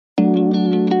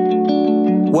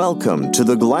Welcome to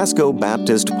the Glasgow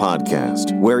Baptist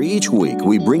Podcast, where each week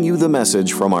we bring you the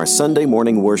message from our Sunday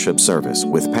morning worship service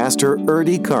with Pastor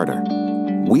Erdy Carter.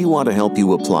 We want to help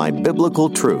you apply biblical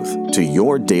truth to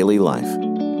your daily life.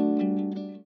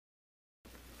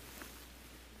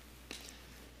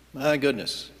 My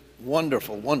goodness,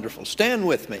 wonderful, wonderful. Stand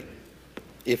with me,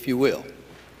 if you will.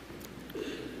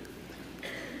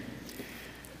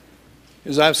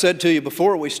 As I've said to you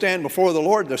before, we stand before the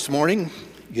Lord this morning.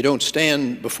 You don't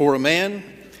stand before a man.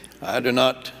 I do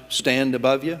not stand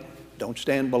above you. Don't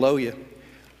stand below you.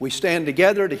 We stand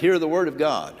together to hear the Word of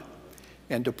God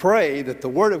and to pray that the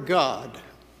Word of God,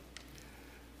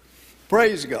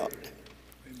 praise God,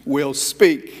 will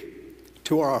speak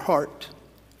to our heart.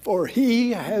 For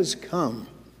He has come.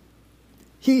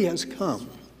 He has come.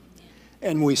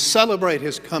 And we celebrate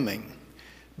His coming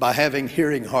by having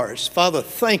hearing hearts. Father,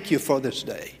 thank you for this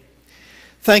day.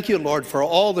 Thank you, Lord, for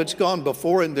all that's gone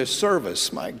before in this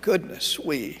service. My goodness,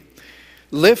 we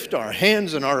lift our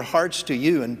hands and our hearts to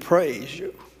you and praise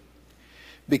you.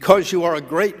 Because you are a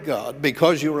great God,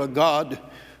 because you are a God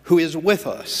who is with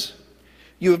us.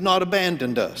 You have not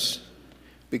abandoned us.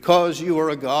 Because you are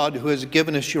a God who has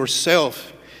given us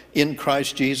yourself in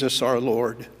Christ Jesus our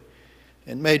Lord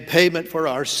and made payment for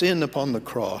our sin upon the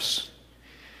cross,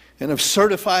 and have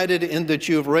certified it in that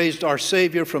you have raised our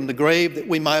Savior from the grave, that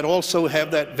we might also have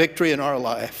that victory in our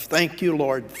life. Thank you,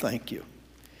 Lord. Thank you.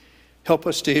 Help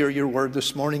us to hear your word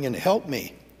this morning, and help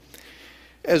me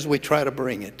as we try to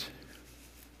bring it.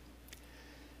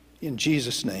 In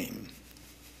Jesus' name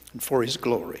and for his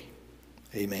glory.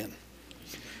 Amen.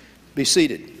 Be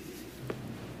seated.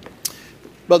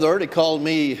 Brother Erdy called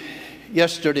me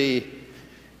yesterday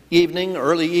evening,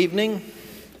 early evening,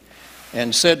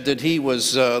 and said that he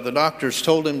was, the doctors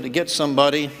told him to get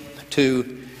somebody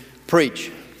to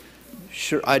preach.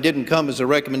 Sure, I didn't come as a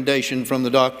recommendation from the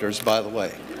doctors, by the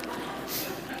way.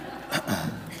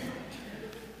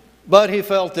 But he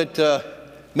felt that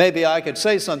maybe I could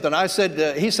say something. I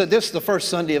said, he said, this is the first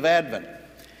Sunday of Advent.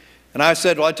 And I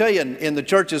said, well, I tell you, in the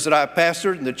churches that I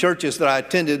pastored and the churches that I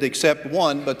attended, except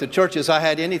one, but the churches I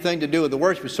had anything to do with the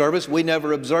worship service, we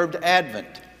never observed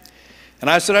Advent. And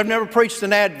I said, I've never preached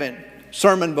an Advent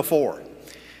sermon before.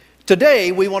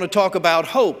 Today, we want to talk about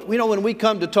hope. You know, when we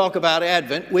come to talk about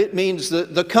Advent, it means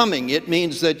the coming. It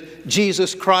means that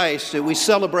Jesus Christ, that we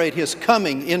celebrate his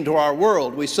coming into our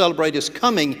world. We celebrate his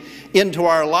coming into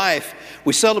our life.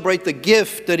 We celebrate the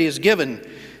gift that he has given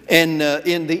in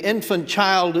the infant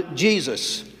child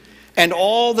Jesus, and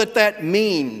all that that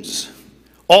means,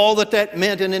 all that that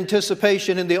meant in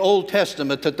anticipation in the Old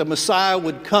Testament that the Messiah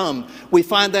would come. We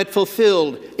find that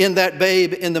fulfilled in that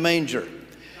babe in the manger.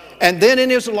 And then in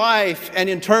his life and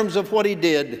in terms of what he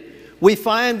did, we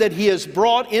find that he has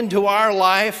brought into our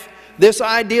life this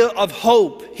idea of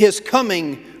hope. His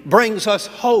coming brings us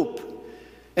hope.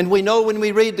 And we know when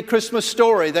we read the Christmas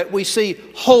story that we see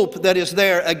hope that is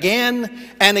there again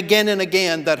and again and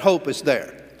again, that hope is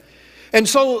there. And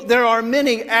so there are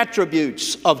many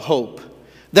attributes of hope.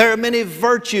 There are many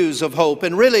virtues of hope.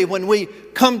 And really, when we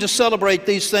come to celebrate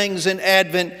these things in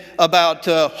Advent about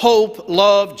hope,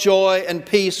 love, joy, and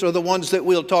peace are the ones that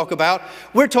we'll talk about.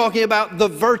 We're talking about the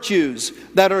virtues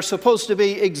that are supposed to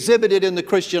be exhibited in the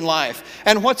Christian life.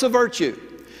 And what's a virtue?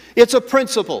 It's a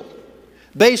principle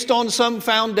based on some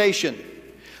foundation,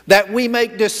 that we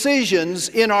make decisions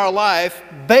in our life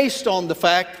based on the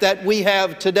fact that we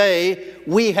have today,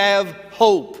 we have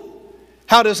hope.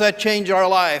 How does that change our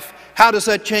life? How does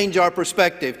that change our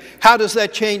perspective? How does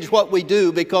that change what we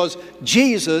do? Because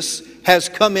Jesus has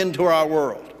come into our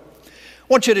world. I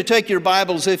want you to take your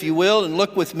Bibles, if you will, and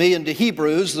look with me into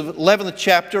Hebrews, the 11th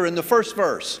chapter and the first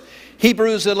verse.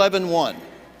 Hebrews 11:1.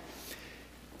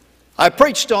 I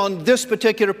preached on this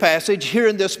particular passage here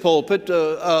in this pulpit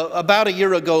about a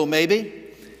year ago maybe,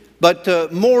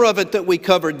 but more of it that we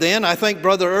covered then. I think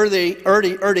Brother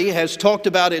Erdy has talked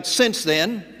about it since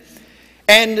then.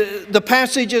 And the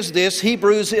passage is this,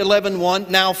 Hebrews 11:1.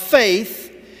 Now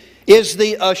faith is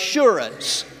the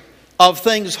assurance of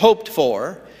things hoped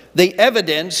for, the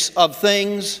evidence of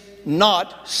things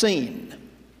not seen.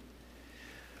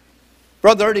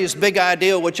 Brother Erdy's big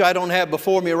idea, which I don't have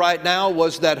before me right now,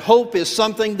 was that hope is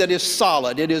something that is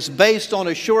solid. It is based on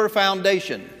a sure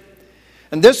foundation.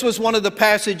 And this was one of the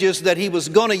passages that he was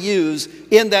going to use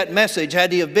in that message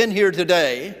had he have been here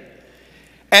today.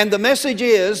 And the message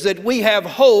is that we have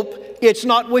hope. It's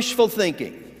not wishful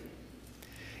thinking.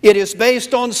 It is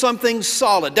based on something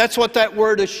solid. That's what that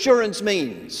word assurance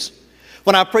means.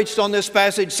 When I preached on this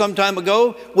passage some time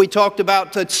ago, we talked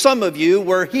about that some of you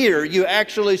were here. You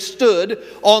actually stood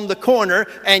on the corner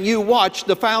and you watched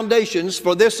the foundations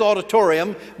for this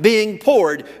auditorium being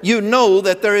poured. You know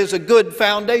that there is a good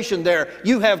foundation there.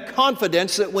 You have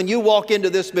confidence that when you walk into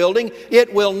this building,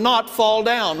 it will not fall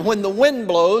down. When the wind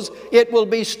blows, it will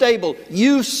be stable.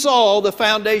 You saw the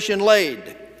foundation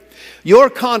laid. Your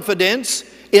confidence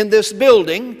in this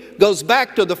building goes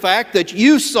back to the fact that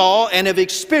you saw and have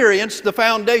experienced the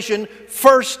foundation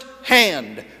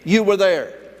firsthand. You were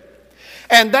there.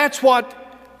 And that's what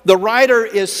the writer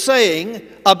is saying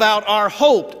about our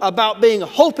hope, about being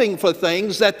hoping for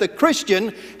things, that the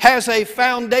Christian has a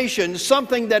foundation,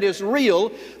 something that is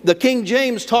real. The King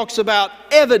James talks about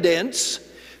evidence,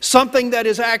 something that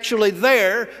is actually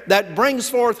there that brings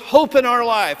forth hope in our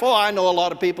life. Oh, I know a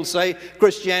lot of people say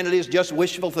Christianity is just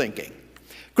wishful thinking.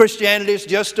 Christianity is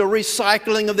just a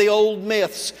recycling of the old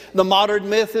myths. The modern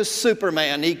myth is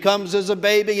Superman. He comes as a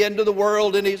baby into the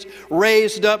world and he's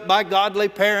raised up by godly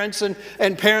parents and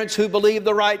parents who believe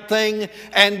the right thing.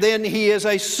 And then he is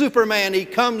a Superman. He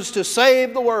comes to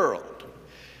save the world.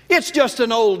 It's just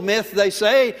an old myth, they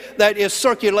say, that is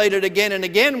circulated again and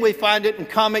again. We find it in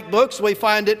comic books. We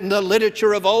find it in the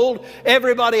literature of old.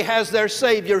 Everybody has their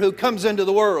Savior who comes into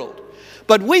the world.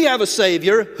 But we have a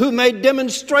Savior who made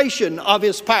demonstration of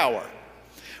His power.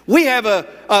 We have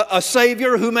a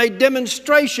Savior who made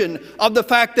demonstration of the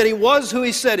fact that He was who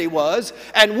He said He was.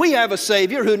 And we have a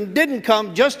Savior who didn't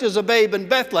come just as a babe in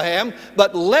Bethlehem,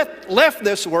 but left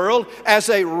this world as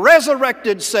a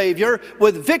resurrected Savior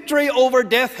with victory over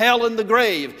death, hell, and the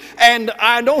grave. And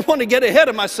I don't want to get ahead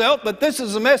of myself, but this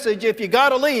is a message. If you got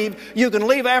to leave, you can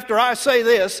leave after I say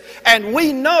this. And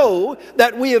we know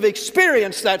that we have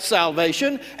experienced that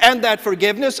salvation and that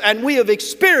forgiveness, and we have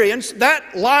experienced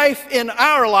that life in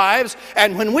our lives.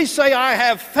 And when we say, I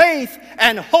have faith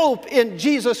and hope in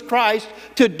Jesus Christ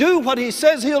to do what He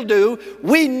says He'll do,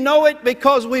 we know it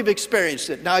because we've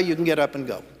experienced it. Now you can get up and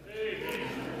go.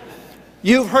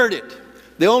 You've heard it.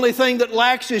 The only thing that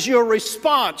lacks is your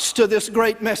response to this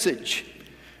great message.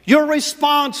 Your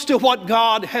response to what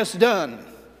God has done.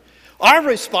 Our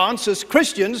response as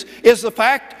Christians is the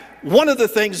fact, one of the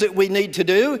things that we need to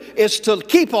do is to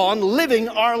keep on living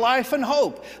our life in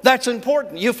hope. That's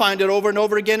important. You find it over and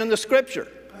over again in the Scripture.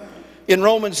 In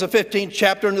Romans, the 15th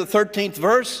chapter and the 13th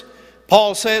verse,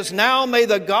 Paul says, now may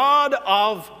the God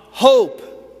of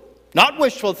hope, not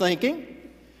wishful thinking,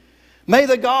 may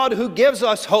the God who gives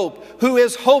us hope, who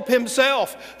is hope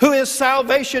Himself, who is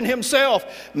salvation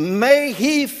Himself, may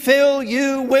He fill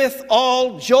you with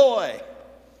all joy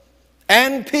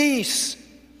and peace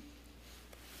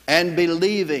and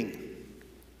believing,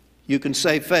 you can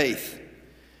say faith,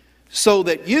 so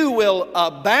that you will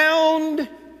abound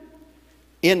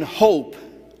in hope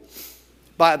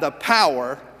by the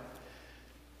power,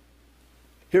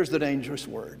 here's the dangerous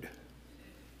word,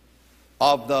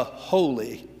 of the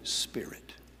Holy Spirit.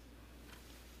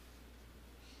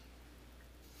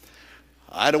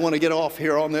 I don't want to get off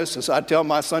here on this as I tell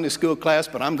my Sunday school class,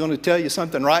 but I'm going to tell you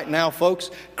something right now, folks.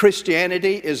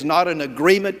 Christianity is not an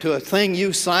agreement to a thing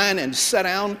you sign and sit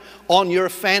down on your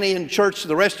fanny in church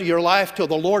the rest of your life till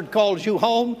the Lord calls you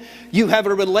home. You have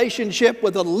a relationship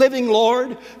with a living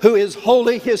Lord who is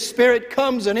holy. His Spirit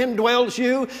comes and indwells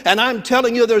you. And I'm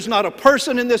telling you, there's not a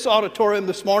person in this auditorium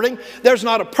this morning, there's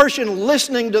not a person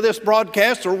listening to this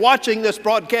broadcast or watching this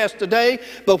broadcast today,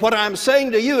 but what I'm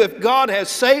saying to you, if God has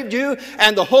saved you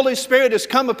and the Holy Spirit has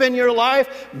come up in your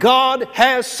life, God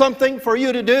has something for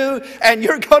you to do, and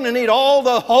you're going to need all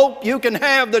the hope you can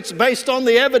have that's based on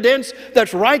the evidence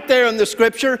that's right there in the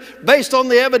Scripture, based on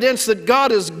the evidence that God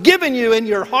has given you in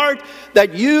your heart,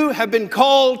 that you have been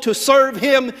called to serve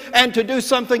Him and to do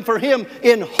something for Him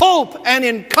in hope and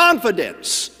in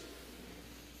confidence.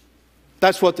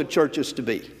 That's what the church is to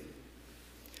be.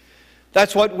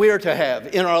 That's what we're to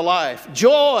have in our life.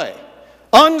 Joy,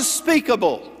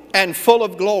 unspeakable and full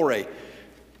of glory,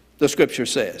 the Scripture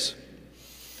says.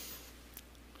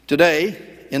 Today,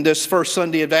 in this first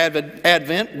Sunday of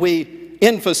Advent, we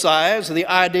emphasize the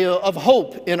idea of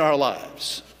hope in our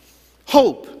lives.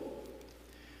 Hope.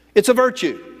 It's a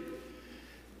virtue.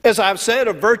 As I've said,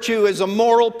 a virtue is a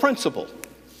moral principle.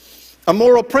 A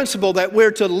moral principle that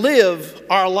we're to live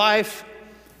our life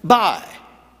by.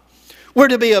 We're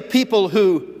to be a people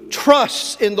who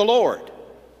trusts in the Lord.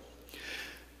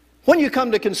 When you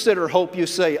come to consider hope, you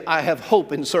say, I have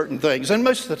hope in certain things. And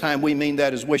most of the time we mean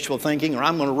that as wishful thinking, or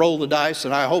I'm going to roll the dice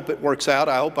and I hope it works out,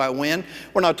 I hope I win.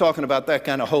 We're not talking about that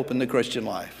kind of hope in the Christian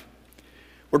life.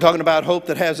 We're talking about hope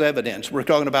that has evidence. We're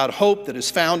talking about hope that is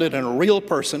founded in a real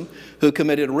person who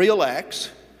committed real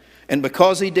acts, and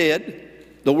because he did,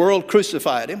 The world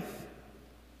crucified him.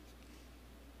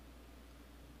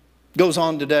 Goes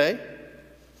on today.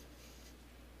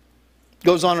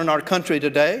 Goes on in our country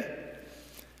today.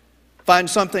 Find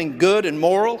something good and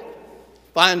moral.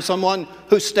 Find someone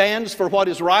who stands for what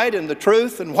is right and the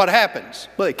truth, and what happens?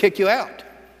 Well, they kick you out.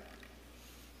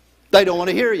 They don't want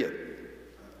to hear you.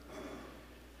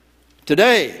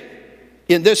 Today,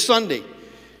 in this Sunday,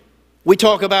 we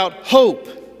talk about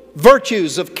hope,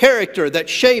 virtues of character that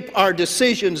shape our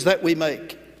decisions that we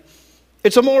make.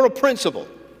 It's a moral principle.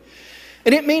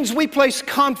 And it means we place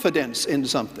confidence in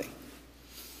something.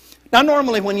 Now,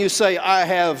 normally when you say, I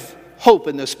have hope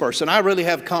in this person, I really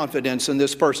have confidence in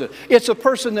this person, it's a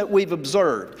person that we've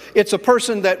observed. It's a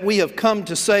person that we have come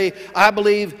to say, I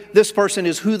believe this person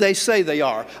is who they say they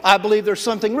are. I believe there's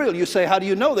something real. You say, how do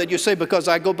you know that? You say, because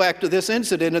I go back to this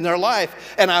incident in their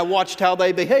life and I watched how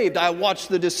they behaved. I watched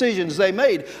the decisions they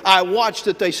made. I watched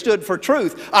that they stood for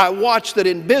truth. I watched that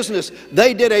in business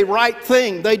they did a right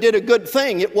thing. They did a good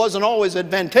thing. It wasn't always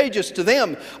advantageous to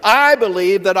them. I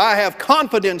believe that I have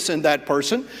confidence in that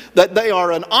person, that they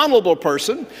are an honorable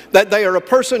person, that they are a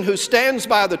person who stands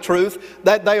by the truth,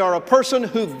 that they are a person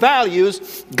who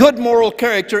values good moral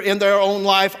character in their own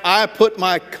life. I put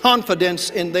my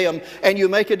confidence in them. And you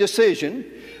make a decision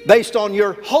based on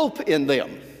your hope in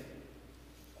them,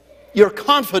 your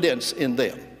confidence in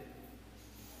them.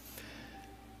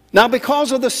 Now,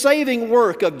 because of the saving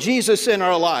work of Jesus in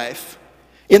our life,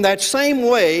 in that same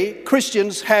way,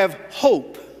 Christians have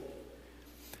hope.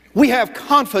 We have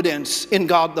confidence in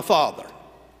God the Father.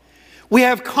 We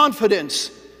have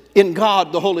confidence in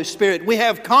God the Holy Spirit. We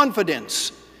have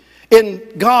confidence in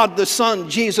God the Son,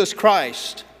 Jesus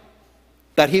Christ,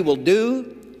 that He will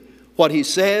do what He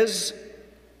says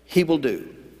He will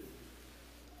do.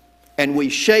 And we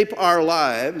shape our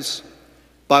lives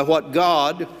by what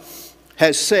God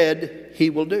has said He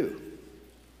will do.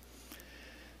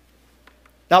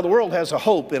 Now, the world has a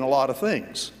hope in a lot of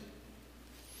things.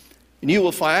 And you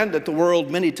will find that the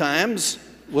world many times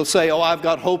will say, oh, I've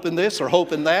got hope in this or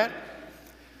hope in that.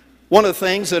 One of the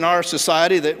things in our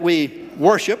society that we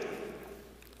worship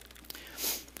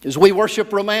is we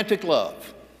worship romantic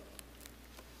love.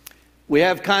 We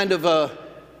have kind of a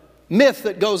myth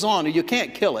that goes on, and you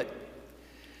can't kill it,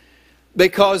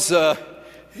 because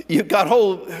you've got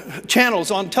whole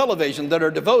channels on television that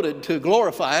are devoted to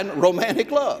glorifying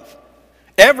romantic love.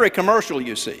 Every commercial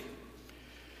you see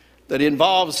that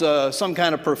involves some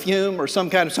kind of perfume or some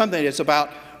kind of something, it's about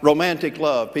romantic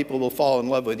love. People will fall in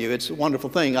love with you. It's a wonderful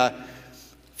thing. I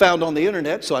found on the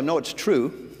internet, so I know it's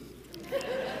true.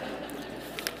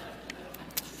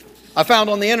 I found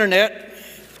on the internet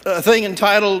a thing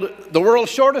entitled The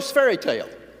World's Shortest Fairy Tale.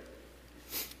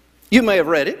 You may have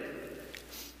read it.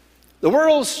 The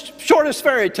World's Shortest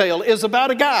Fairy Tale is about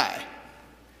a guy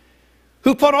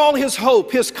who put all his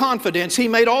hope, his confidence, he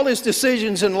made all his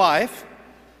decisions in life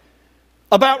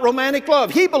about romantic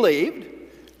love. He believed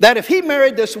that if he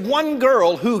married this one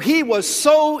girl who he was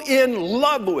so in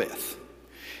love with,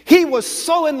 he was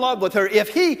so in love with her, if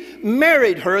he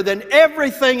married her, then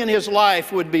everything in his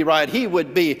life would be right. He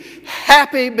would be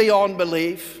happy beyond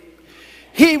belief.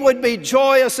 He would be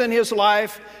joyous in his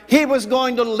life. He was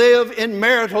going to live in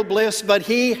marital bliss, but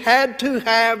he had to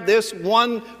have this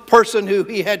one person who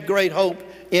he had great hope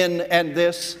in, and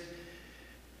this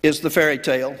is the fairy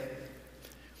tale.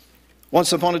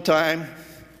 Once upon a time,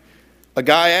 a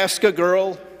guy asked a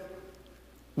girl,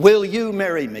 will you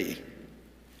marry me?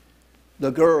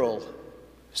 The girl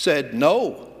said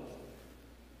no.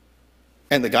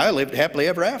 And the guy lived happily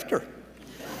ever after.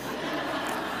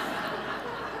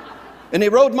 And he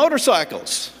rode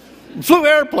motorcycles, and flew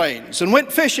airplanes, and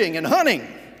went fishing and hunting.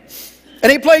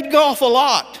 And he played golf a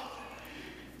lot.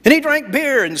 And he drank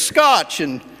beer and scotch,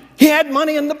 and he had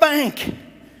money in the bank.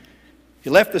 He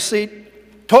left the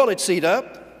toilet seat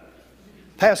up,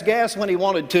 passed gas when he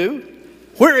wanted to,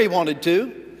 where he wanted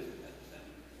to.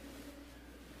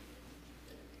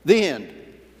 The end.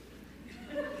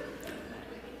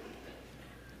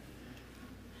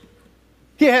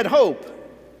 He had hope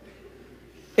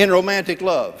in romantic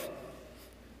love.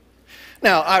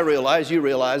 Now, I realize, you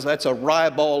realize, that's a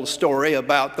ribald story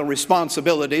about the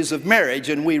responsibilities of marriage,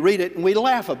 and we read it and we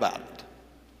laugh about it.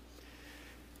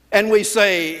 And we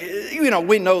say, you know,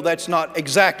 we know that's not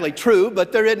exactly true,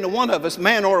 but there isn't one of us,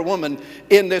 man or woman,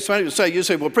 in this. You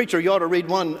say, well, preacher, you ought to read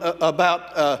one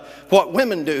about what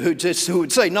women do who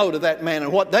would say no to that man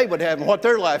and what they would have and what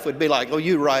their life would be like. Oh,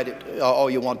 you write it all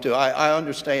you want to. I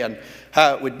understand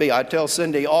how it would be. I tell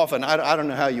Cindy often, I don't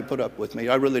know how you put up with me.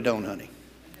 I really don't, honey.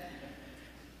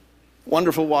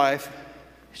 Wonderful wife,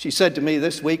 She said to me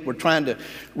this week, we're trying to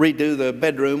redo the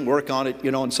bedroom, work on it,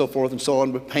 and so forth and so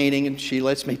on with painting, and she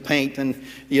lets me paint and,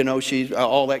 she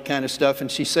all that kind of stuff.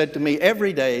 And she said to me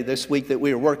every day this week that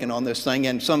we were working on this thing,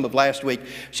 and some of last week,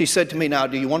 she said to me, now,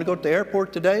 do you want to go to the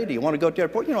airport today? Do you want to go to the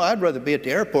airport? I'd rather be at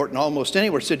the airport than almost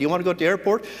anywhere. She said, do you want to go to the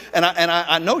airport? And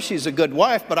I know she's a good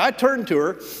wife, but I turned to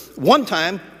her one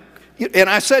time, and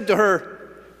I said to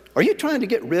her, are you trying to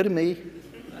get rid of me?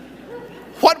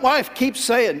 What wife keeps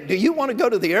saying, do you want to go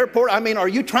to the airport? Are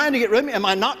you trying to get rid of me? Am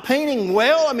I not painting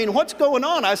well? What's going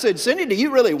on? I said, Cindy, do you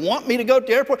really want me to go to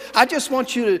the airport? I just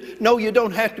want you to know you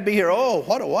don't have to be here. Oh,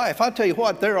 what a wife. I'll tell you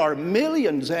what, there are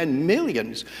millions and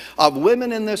millions of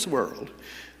women in this world,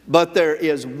 but there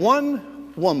is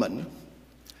one woman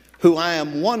who I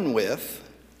am one with,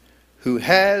 who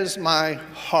has my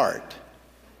heart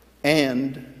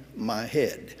and my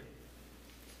head.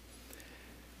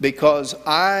 Because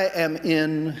I am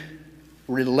in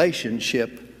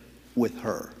relationship with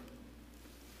her.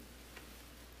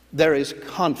 There is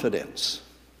confidence.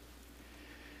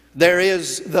 There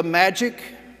is the magic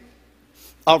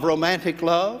of romantic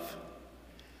love.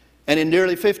 And in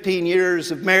nearly 15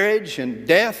 years of marriage and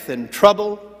death and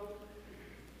trouble,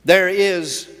 there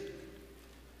is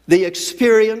the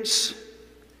experience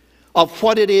of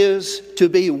what it is to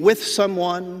be with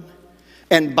someone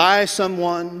and by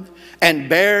someone and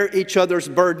bear each other's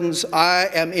burdens. I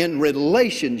am in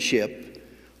relationship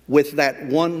with that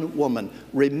one woman.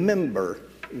 Remember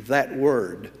that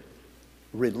word,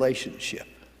 relationship.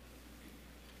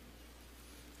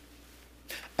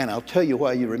 And I'll tell you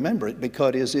why you remember it,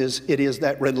 because it is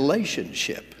that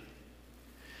relationship,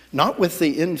 not with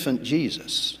the infant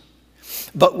Jesus,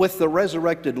 but with the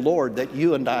resurrected Lord that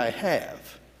you and I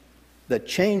have, that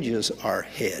changes our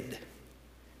head,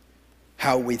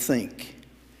 how we think,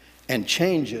 and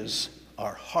changes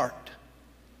our heart,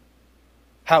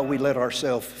 how we let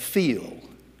ourselves feel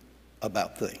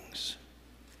about things.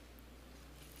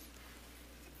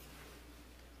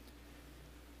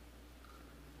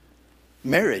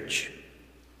 Marriage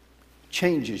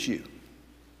changes you.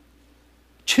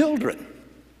 Children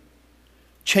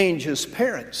changes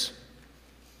parents.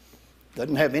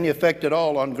 Doesn't have any effect at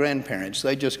all on grandparents.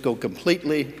 They just go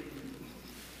completely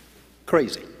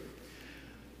crazy.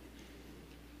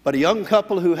 But a young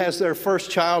couple who has their first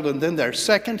child and then their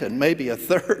second and maybe a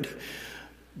third,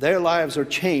 their lives are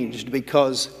changed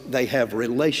because they have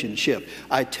relationship.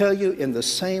 I tell you, in the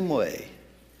same way,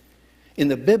 in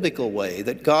the biblical way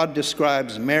that God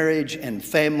describes marriage and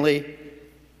family,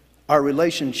 our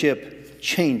relationship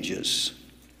changes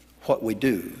what we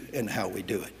do and how we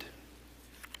do it.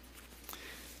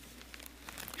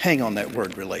 Hang on that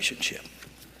word, relationship.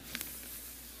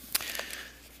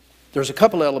 There's a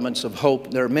couple elements of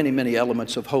hope. There are many, many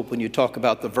elements of hope when you talk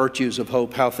about the virtues of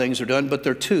hope, how things are done, but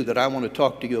there are two that I want to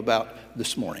talk to you about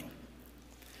this morning.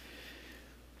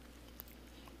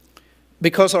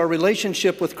 Because our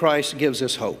relationship with Christ gives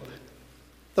us hope.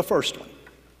 The first one.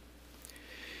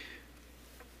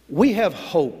 We have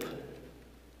hope,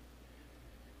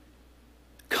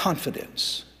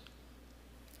 confidence,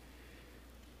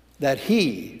 that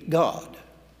He, God,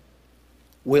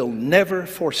 will never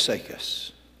forsake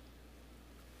us.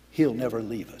 He'll never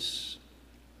leave us.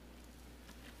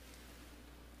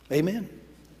 Amen?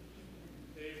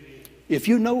 Amen. If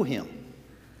you know Him,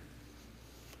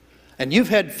 and you've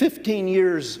had 15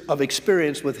 years of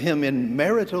experience with Him in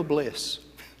marital bliss,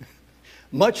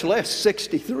 much less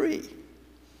 63,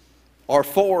 or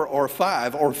 4, or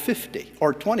 5, or 50,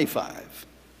 or 25,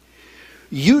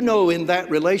 you know in that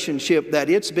relationship that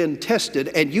it's been tested,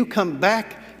 and you come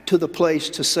back to the place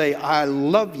to say, I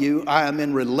love you, I am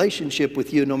in relationship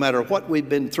with you no matter what we've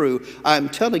been through. I'm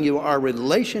telling you, our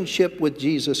relationship with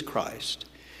Jesus Christ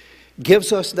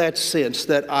gives us that sense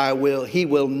that He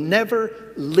will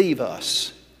never leave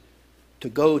us to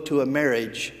go to a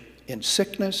marriage in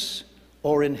sickness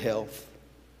or in health,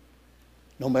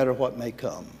 no matter what may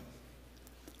come.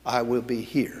 I will be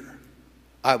here.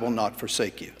 I will not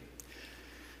forsake you.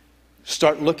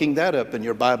 Start looking that up in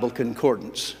your Bible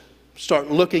concordance.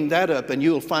 Start looking that up and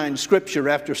you'll find scripture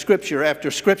after scripture after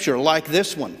scripture like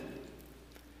this one.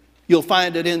 You'll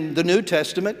find it in the New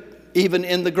Testament, even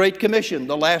in the Great Commission.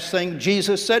 The last thing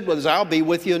Jesus said was, I'll be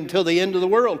with you until the end of the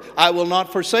world. I will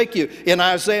not forsake you. In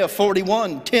Isaiah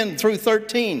 41, 10 through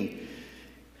 13.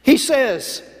 He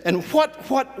says, and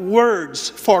what words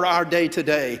for our day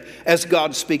today as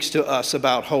God speaks to us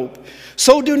about hope.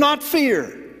 So do not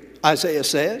fear, Isaiah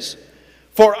says,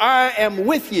 for I am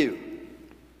with you.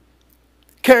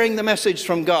 Carrying the message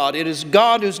from God. It is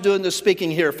God who's doing the speaking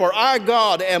here. For I,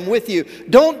 God, am with you.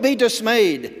 Don't be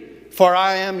dismayed, for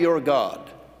I am your God.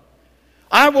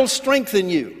 I will strengthen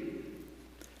you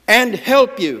and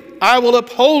help you. I will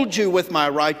uphold you with my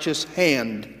righteous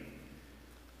hand.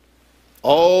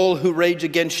 All who rage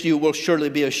against you will surely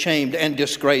be ashamed and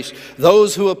disgraced.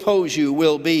 Those who oppose you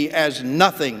will be as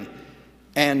nothing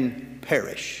and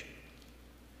perish.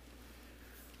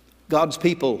 God's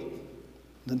people,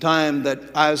 the time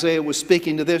that Isaiah was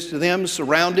speaking to them,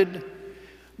 surrounded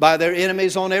by their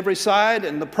enemies on every side,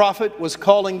 and the prophet was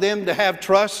calling them to have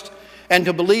trust and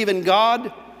to believe in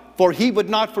God, for he would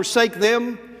not forsake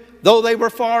them, though they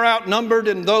were far outnumbered,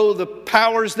 and though the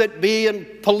powers that be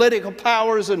and political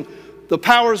powers and the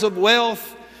powers of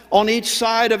wealth on each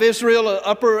side of Israel,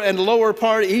 upper and lower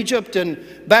part, Egypt and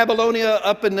Babylonia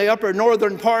up in the upper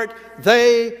northern part,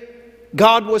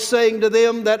 God was saying to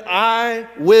them that I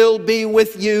will be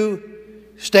with you.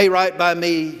 Stay right by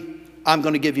me. I'm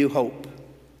going to give you hope.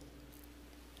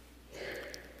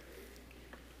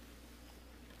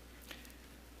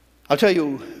 I'll tell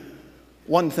you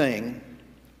one thing,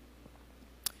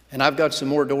 and I've got some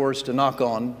more doors to knock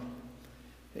on.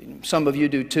 Some of you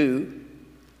do too.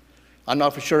 I'm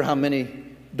not for sure how many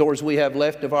doors we have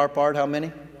left of our part. How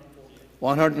many?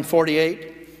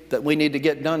 148 that we need to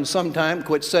get done sometime.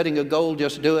 Quit setting a goal,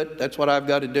 just do it. That's what I've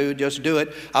got to do, just do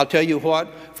it. I'll tell you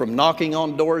what, from knocking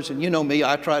on doors, and you know me,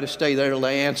 I try to stay there till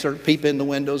they answer, peep in the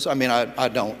windows. I mean, I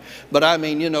don't. But I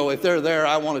mean, you know, if they're there,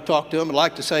 I want to talk to them. I'd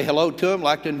like to say hello to them. I'd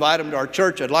like to invite them to our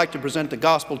church. I'd like to present the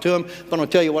gospel to them. But I'll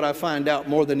tell you what I find out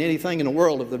more than anything in the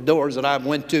world of the doors that I've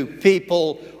went to.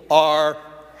 People are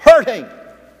hurting.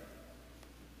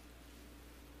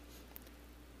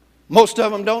 Most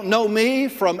of them don't know me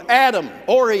from Adam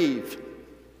or Eve.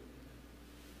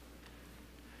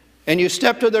 And you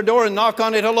step to their door and knock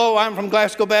on it. Hello, I'm from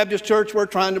Glasgow Baptist Church. We're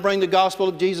trying to bring the gospel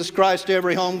of Jesus Christ to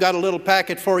every home. Got a little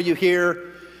packet for you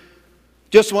here.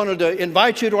 Just wanted to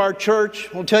invite you to our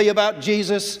church. We'll tell you about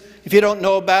Jesus. If you don't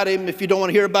know about him, if you don't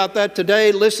want to hear about that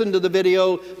today, listen to the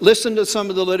video. Listen to some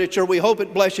of the literature. We hope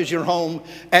it blesses your home.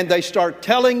 And they start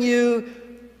telling you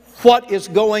what is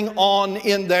going on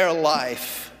in their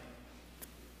life.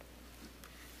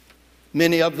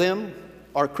 Many of them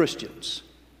are Christians.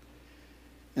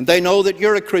 And they know that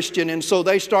you're a Christian, and so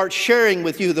they start sharing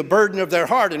with you the burden of their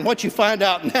heart. And what you find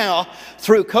out now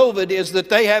through COVID is that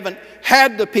they haven't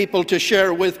had the people to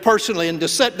share with personally and to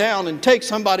sit down and take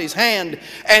somebody's hand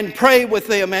and pray with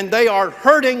them. And they are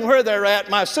hurting where they're at.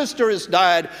 My sister has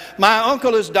died. My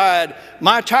uncle has died.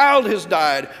 My child has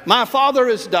died. My father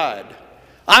has died.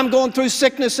 I'm going through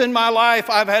sickness in my life.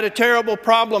 I've had a terrible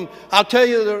problem. I'll tell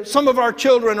you, some of our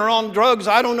children are on drugs.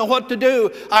 I don't know what to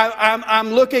do.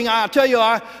 I'm looking. I'll tell you,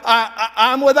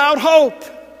 I'm without hope.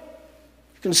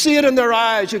 You can see it in their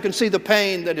eyes. You can see the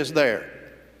pain that is there.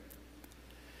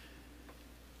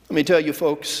 Let me tell you,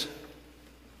 folks,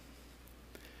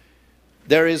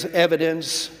 there is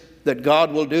evidence that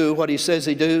God will do what he says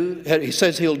he'll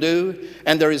do,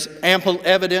 and there is ample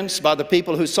evidence by the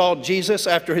people who saw Jesus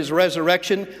after his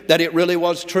resurrection that it really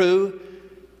was true,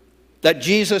 that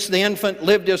Jesus the infant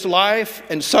lived his life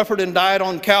and suffered and died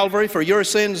on Calvary for your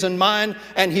sins and mine,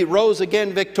 and he rose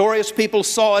again victorious. People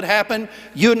saw it happen.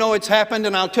 You know it's happened,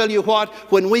 and I'll tell you what,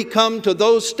 when we come to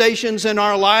those stations in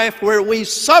our life where we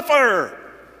suffer,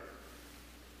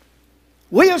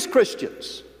 we as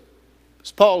Christians,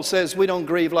 as Paul says, we don't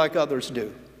grieve like others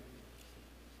do.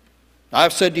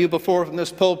 I've said to you before from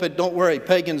this pulpit, don't worry,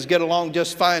 pagans get along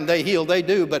just fine. They heal, they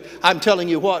do. But I'm telling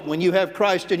you what, when you have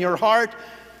Christ in your heart,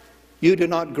 you do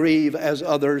not grieve as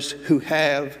others who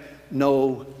have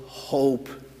no hope,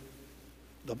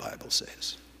 the Bible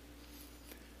says.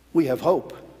 We have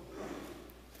hope.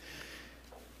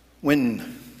 When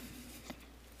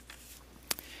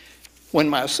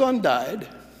my son died,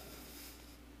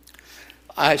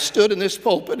 I stood in this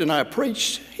pulpit and I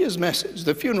preached his message,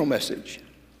 the funeral message.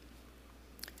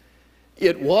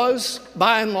 It was,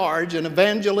 by and large, an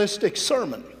evangelistic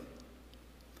sermon.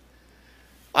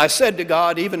 I said to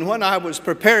God, even when I was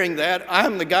preparing that,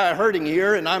 I'm the guy hurting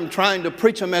here and I'm trying to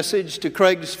preach a message to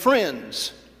Craig's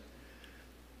friends.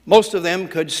 Most of them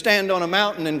could stand on a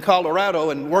mountain in Colorado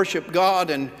and worship God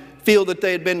and feel that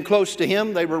they had been close to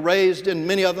him. They were raised in,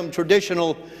 many of them,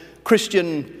 traditional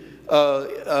Christian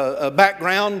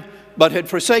background, but had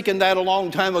forsaken that a long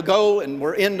time ago and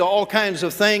were into all kinds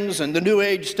of things and the New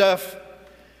Age stuff.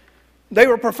 They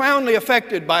were profoundly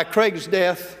affected by Craig's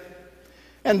death,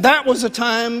 and that was a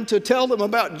time to tell them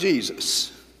about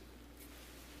Jesus.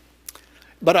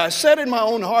 But I said in my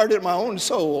own heart, in my own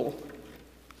soul,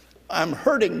 I'm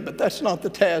hurting, but that's not the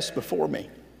task before me.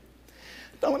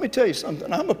 Now let me tell you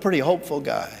something, I'm a pretty hopeful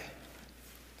guy.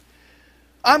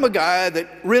 I'm a guy that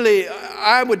really,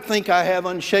 I would think I have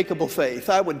unshakable faith.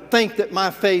 I would think that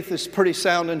my faith is pretty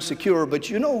sound and secure. But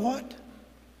you know what?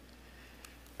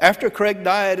 After Craig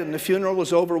died and the funeral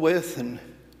was over with, and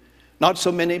not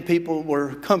so many people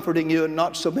were comforting you, and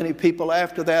not so many people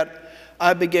after that,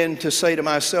 I began to say to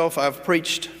myself, I've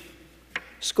preached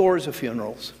scores of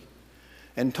funerals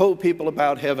and told people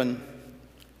about heaven.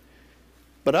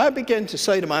 But I began to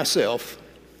say to myself,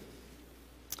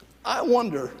 I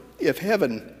wonder if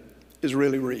heaven is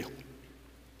really real.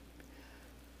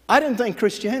 I didn't think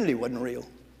Christianity wasn't real,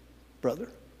 brother.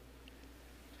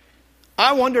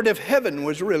 I wondered if heaven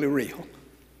was really real.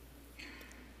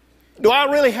 Do I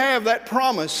really have that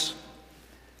promise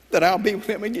that I'll be with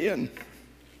Him again?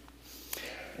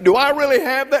 Do I really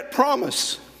have that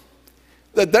promise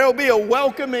that there'll be a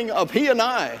welcoming of He and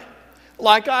I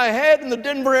like I had in the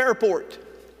Denver airport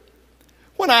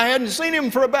when I hadn't seen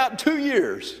Him for about 2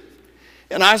 years?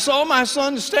 And I saw my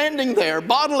son standing there,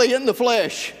 bodily in the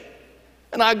flesh.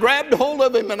 And I grabbed hold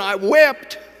of him and I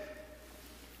wept.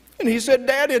 And he said,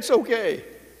 Dad, it's okay.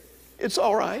 It's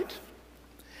all right.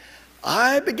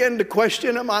 I began to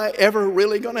question, am I ever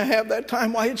really going to have that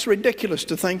time? Why, it's ridiculous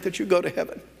to think that you go to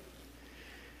heaven.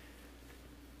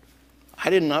 I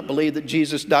did not believe that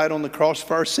Jesus died on the cross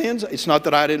for our sins. It's not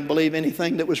that I didn't believe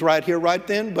anything that was right here, right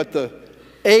then, but the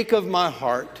ache of my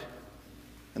heart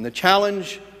and the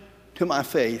challenge to my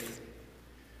faith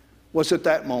was at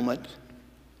that moment.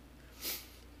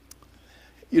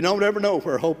 You don't ever know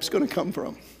where hope's going to come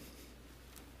from.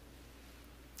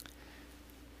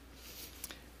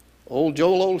 Old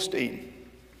Joel Osteen.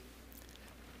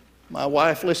 My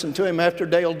wife listened to him after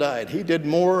Dale died. He did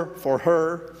more for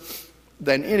her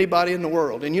than anybody in the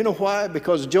world. And you know why?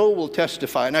 Because Joel will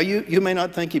testify. Now, you may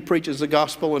not think he preaches the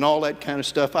gospel and all that kind of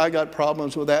stuff. I got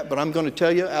problems with that. But I'm going to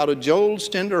tell you, out of Joel's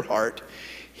tender heart,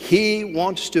 he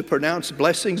wants to pronounce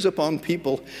blessings upon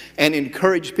people and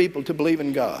encourage people to believe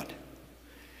in God.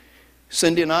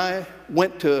 Cindy and I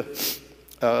went to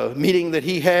a meeting that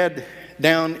he had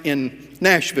down in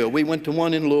Nashville. We went to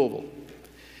one in Louisville.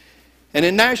 And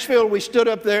in Nashville, we stood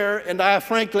up there, and I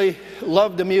frankly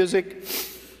loved the music.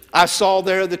 I saw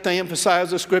there that they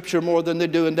emphasize the Scripture more than they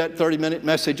do in that 30-minute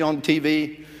message on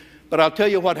TV. But I'll tell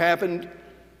you what happened.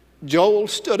 Joel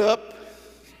stood up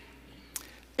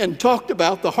and talked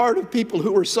about the heart of people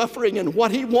who were suffering and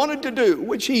what he wanted to do,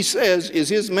 which he says is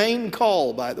his main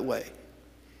call, by the way.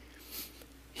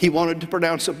 He wanted to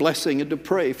pronounce a blessing and to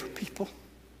pray for people.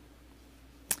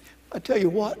 I tell you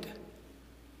what,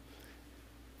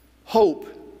 hope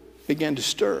began to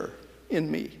stir in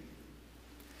me.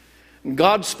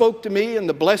 God spoke to me in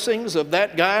the blessings of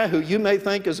that guy who you may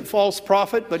think is a false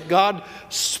prophet, but God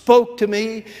spoke to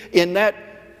me in that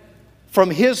from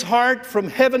His heart, from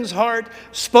heaven's heart,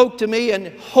 spoke to me, and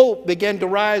hope began to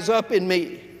rise up in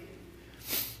me.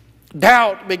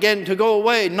 Doubt began to go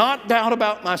away. Not doubt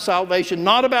about my salvation,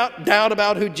 not about doubt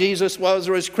about who Jesus was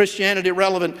or is Christianity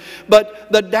relevant, but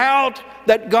the doubt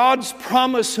that God's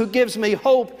promise who gives me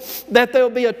hope that there'll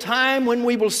be a time when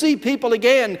we will see people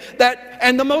again,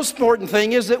 and the most important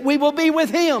thing is that we will be with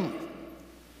Him.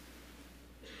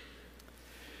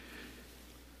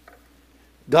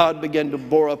 God began to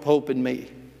bore up hope in me.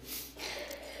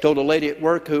 Told a lady at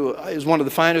work who is one of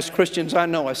the finest Christians I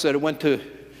know, I said I went to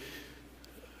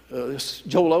this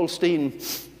Joel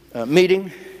Osteen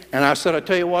meeting, and I said, I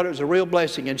tell you what, it was a real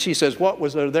blessing. And she says, what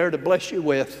was there to bless you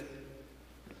with?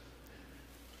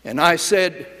 And I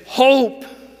said, hope.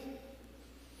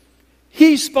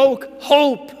 He spoke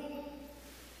hope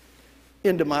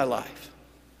into my life.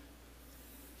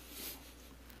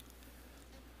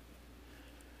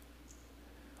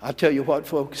 I tell you what,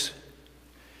 folks,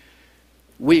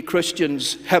 we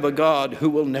Christians have a God who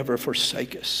will never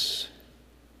forsake us.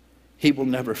 He will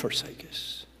never forsake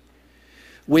us.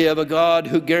 We have a God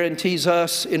who guarantees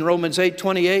us in Romans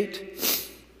 8:28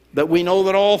 that we know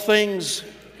that all things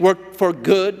work for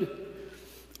good,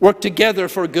 work together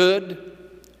for good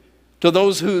to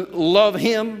those who love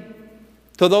Him,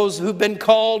 to those who've been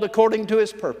called according to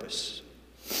His purpose.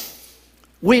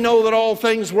 We know that all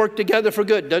things work together for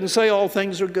good. It doesn't say all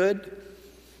things are good.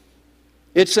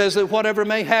 It says that whatever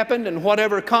may happen and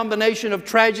whatever combination of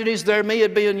tragedies there may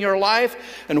be in your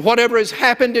life and whatever has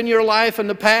happened in your life in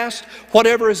the past,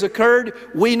 whatever has occurred,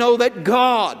 we know that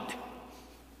God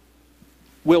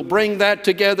will bring that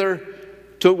together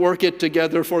to work it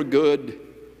together for good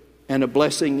and a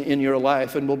blessing in your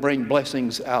life, and will bring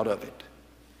blessings out of it.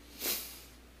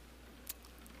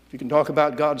 You can talk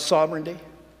about God's sovereignty.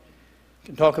 You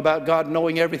can talk about God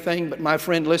knowing everything, but my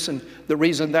friend, listen, the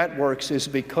reason that works is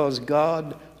because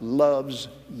God loves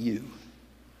you,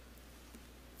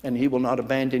 and He will not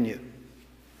abandon you.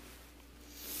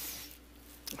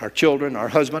 our children, our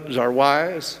husbands, our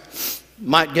wives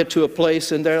might get to a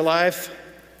place in their life,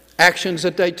 actions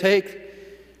that they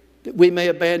take, that we may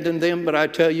abandon them, but I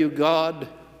tell you, God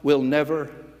will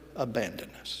never abandon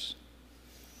us.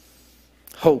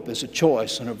 Hope is a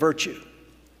choice and a virtue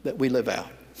that we live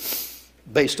out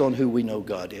based on who we know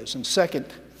God is. And second,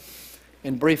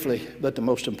 and briefly, but the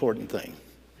most important thing,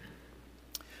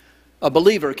 a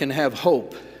believer can have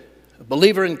hope. A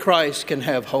believer in Christ can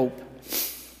have hope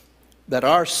that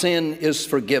our sin is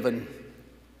forgiven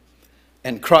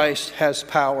and Christ has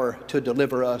power to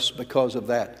deliver us because of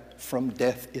that from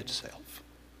death itself.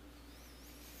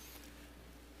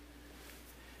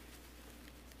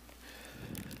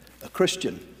 A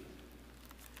Christian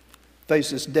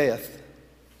faces death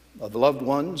of loved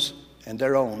ones and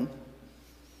their own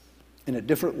in a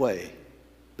different way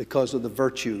because of the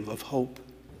virtue of hope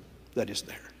that is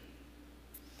there.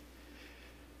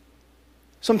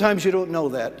 Sometimes you don't know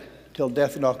that till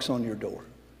death knocks on your door.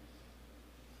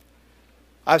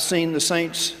 I've seen the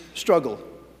saints struggle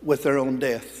with their own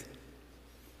death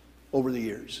over the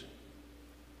years.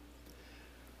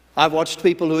 I've watched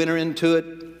people who enter into it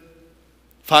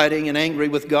fighting and angry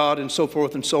with God and so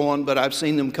forth and so on, but I've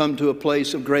seen them come to a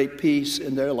place of great peace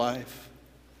in their life.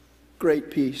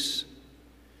 Great peace.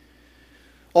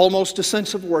 Almost a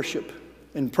sense of worship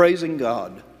and praising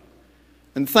God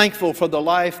and thankful for the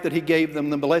life that He gave them,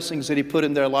 the blessings that He put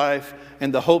in their life,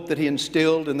 and the hope that He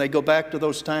instilled. And they go back to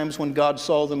those times when God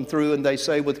saw them through, and they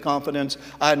say with confidence,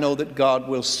 I know that God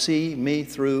will see me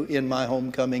through in my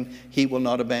homecoming. He will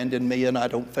not abandon me, and I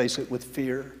don't face it with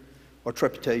fear or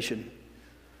trepidation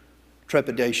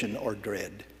or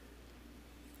dread.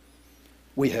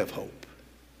 We have hope.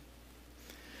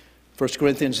 1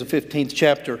 Corinthians, the 15th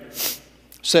chapter,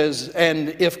 says,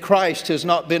 and if Christ has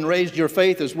not been raised, your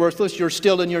faith is worthless, you're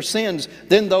still in your sins.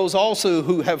 Then those also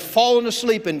who have fallen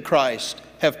asleep in Christ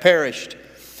have perished.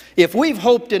 If we've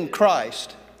hoped in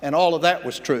Christ, and all of that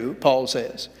was true, Paul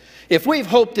says, if we've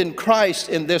hoped in Christ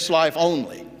in this life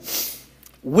only,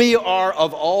 we are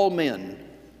of all men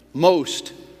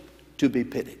most to be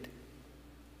pitied.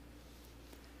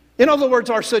 In other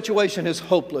words, our situation is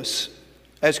hopeless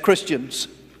as Christians.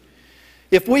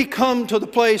 If we come to the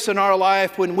place in our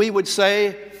life when we would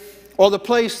say, or the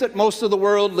place that most of the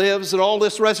world lives, that all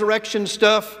this resurrection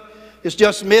stuff is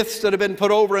just myths that have been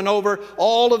put over and over.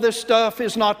 All of this stuff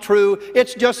is not true.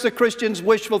 It's just the Christian's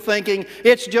wishful thinking.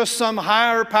 It's just some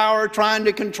higher power trying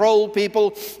to control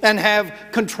people and have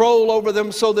control over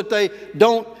them so that they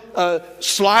don't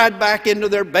slide back into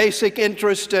their basic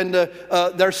interest and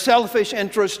their selfish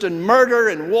interest in murder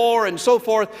and war and so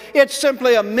forth. It's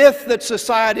simply a myth that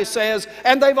society says,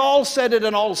 and they've all said it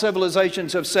and all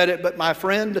civilizations have said it. But my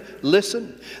friend,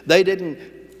 listen, they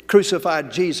didn't crucify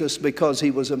Jesus because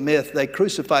He was a myth. They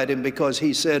crucified Him because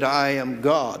He said, I am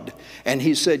God. And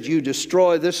He said, you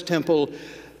destroy this temple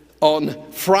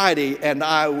on Friday and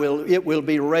it will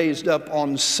be raised up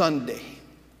on Sunday.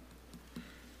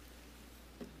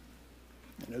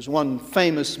 There's one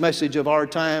famous message of our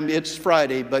time, it's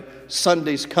Friday, but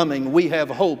Sunday's coming. We have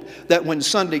hope that when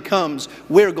Sunday comes,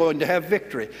 we're going to have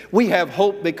victory. We have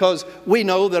hope because we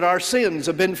know that our sins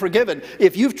have been forgiven.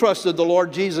 If you've trusted the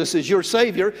Lord Jesus as your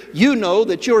Savior, you know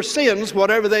that your sins,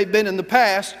 whatever they've been in the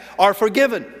past, are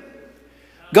forgiven.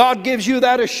 God gives you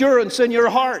that assurance in your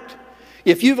heart.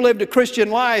 If you've lived a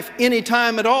Christian life any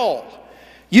time at all,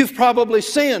 you've probably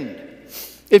sinned.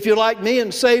 If you're like me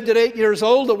and saved at 8 years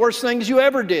old, the worst things you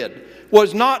ever did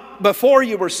was not before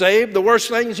you were saved. The worst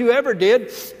things you ever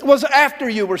did was after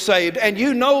you were saved. And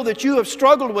you know that you have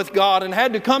struggled with God and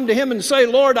had to come to Him and say,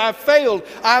 Lord, I've failed,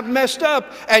 I've messed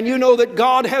up. And you know that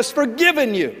God has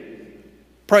forgiven you.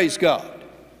 Praise God.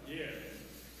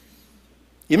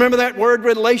 You remember that word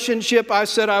relationship? I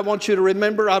said I want you to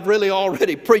remember. I've really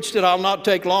already preached it. I'll not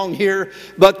take long here.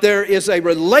 But there is a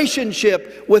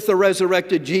relationship with the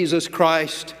resurrected Jesus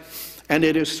Christ. And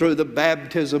it is through the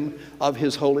baptism of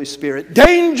His Holy Spirit.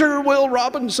 Danger, Will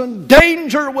Robinson.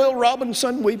 Danger, Will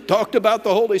Robinson. We've talked about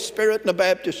the Holy Spirit in the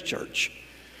Baptist church.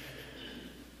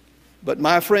 But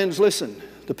my friends, listen.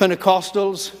 The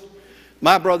Pentecostals,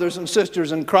 my brothers and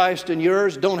sisters in Christ and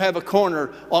yours, don't have a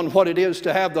corner on what it is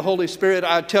to have the Holy Spirit.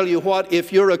 I tell you what,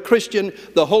 if you're a Christian,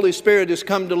 the Holy Spirit has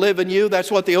come to live in you.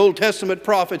 That's what the Old Testament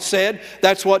prophets said.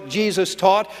 That's what Jesus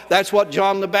taught. That's what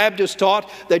John the Baptist taught,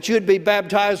 that you'd be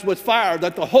baptized with fire,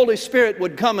 that the Holy Spirit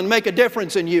would come and make a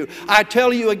difference in you. I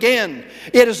tell you again,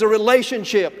 it is a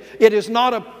relationship. It is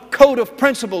not a code of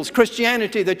principles,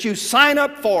 Christianity, that you sign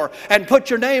up for and put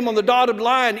your name on the dotted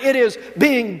line. It is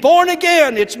being born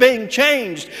again. It's being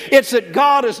changed. It's that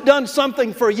God has done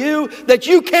something for you that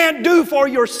you can't do for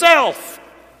yourself.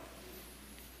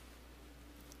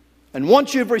 And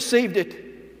once you've received it,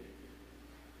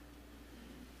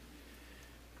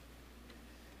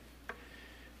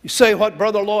 you say what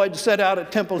Brother Lloyd said out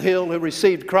at Temple Hill, who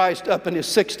received Christ up in his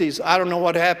 60s. I don't know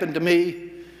what happened to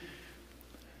me,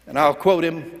 and I'll quote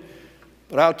him,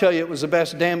 but I'll tell you it was the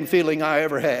best damn feeling I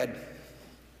ever had.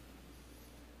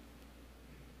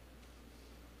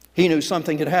 He knew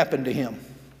something had happened to him,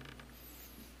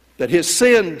 that his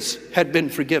sins had been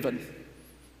forgiven.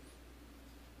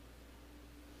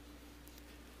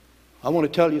 I want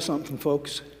to tell you something,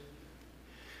 folks.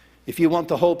 If you want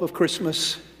the hope of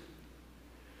Christmas,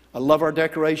 I love our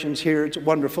decorations here. It's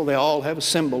wonderful. They all have a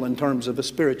symbol in terms of a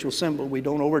spiritual symbol. We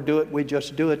don't overdo it. We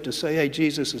just do it to say, hey,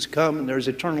 Jesus has come and there's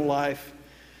eternal life.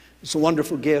 It's a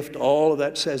wonderful gift. All of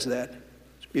that says that.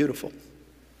 It's beautiful.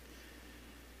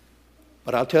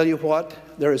 But I'll tell you what,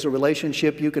 there is a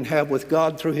relationship you can have with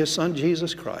God through His Son,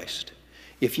 Jesus Christ.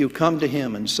 If you come to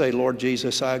Him and say, Lord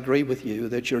Jesus, I agree with you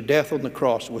that your death on the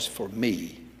cross was for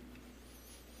me.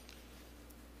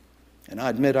 And I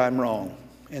admit I'm wrong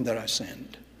and that I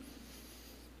sinned.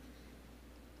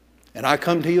 And I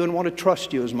come to you and want to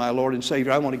trust you as my Lord and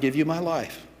Savior. I want to give you my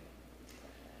life.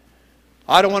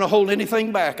 I don't want to hold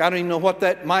anything back. I don't even know what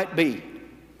that might be,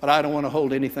 but I don't want to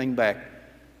hold anything back.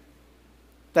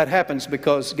 That happens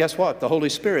because, guess what? The Holy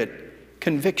Spirit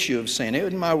convicts you of sin.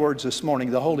 In my words this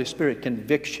morning, the Holy Spirit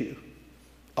convicts you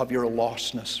of your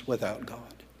lostness without God.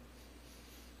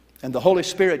 And the Holy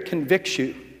Spirit convicts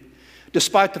you,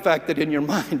 despite the fact that in your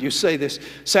mind you say this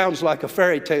sounds like a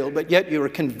fairy tale, but yet you are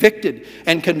convicted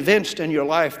and convinced in your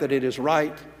life that it is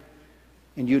right.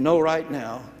 And you know right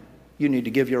now you need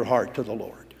to give your heart to the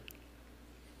Lord.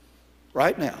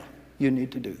 Right now, you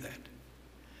need to do that.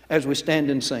 As we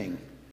stand and sing.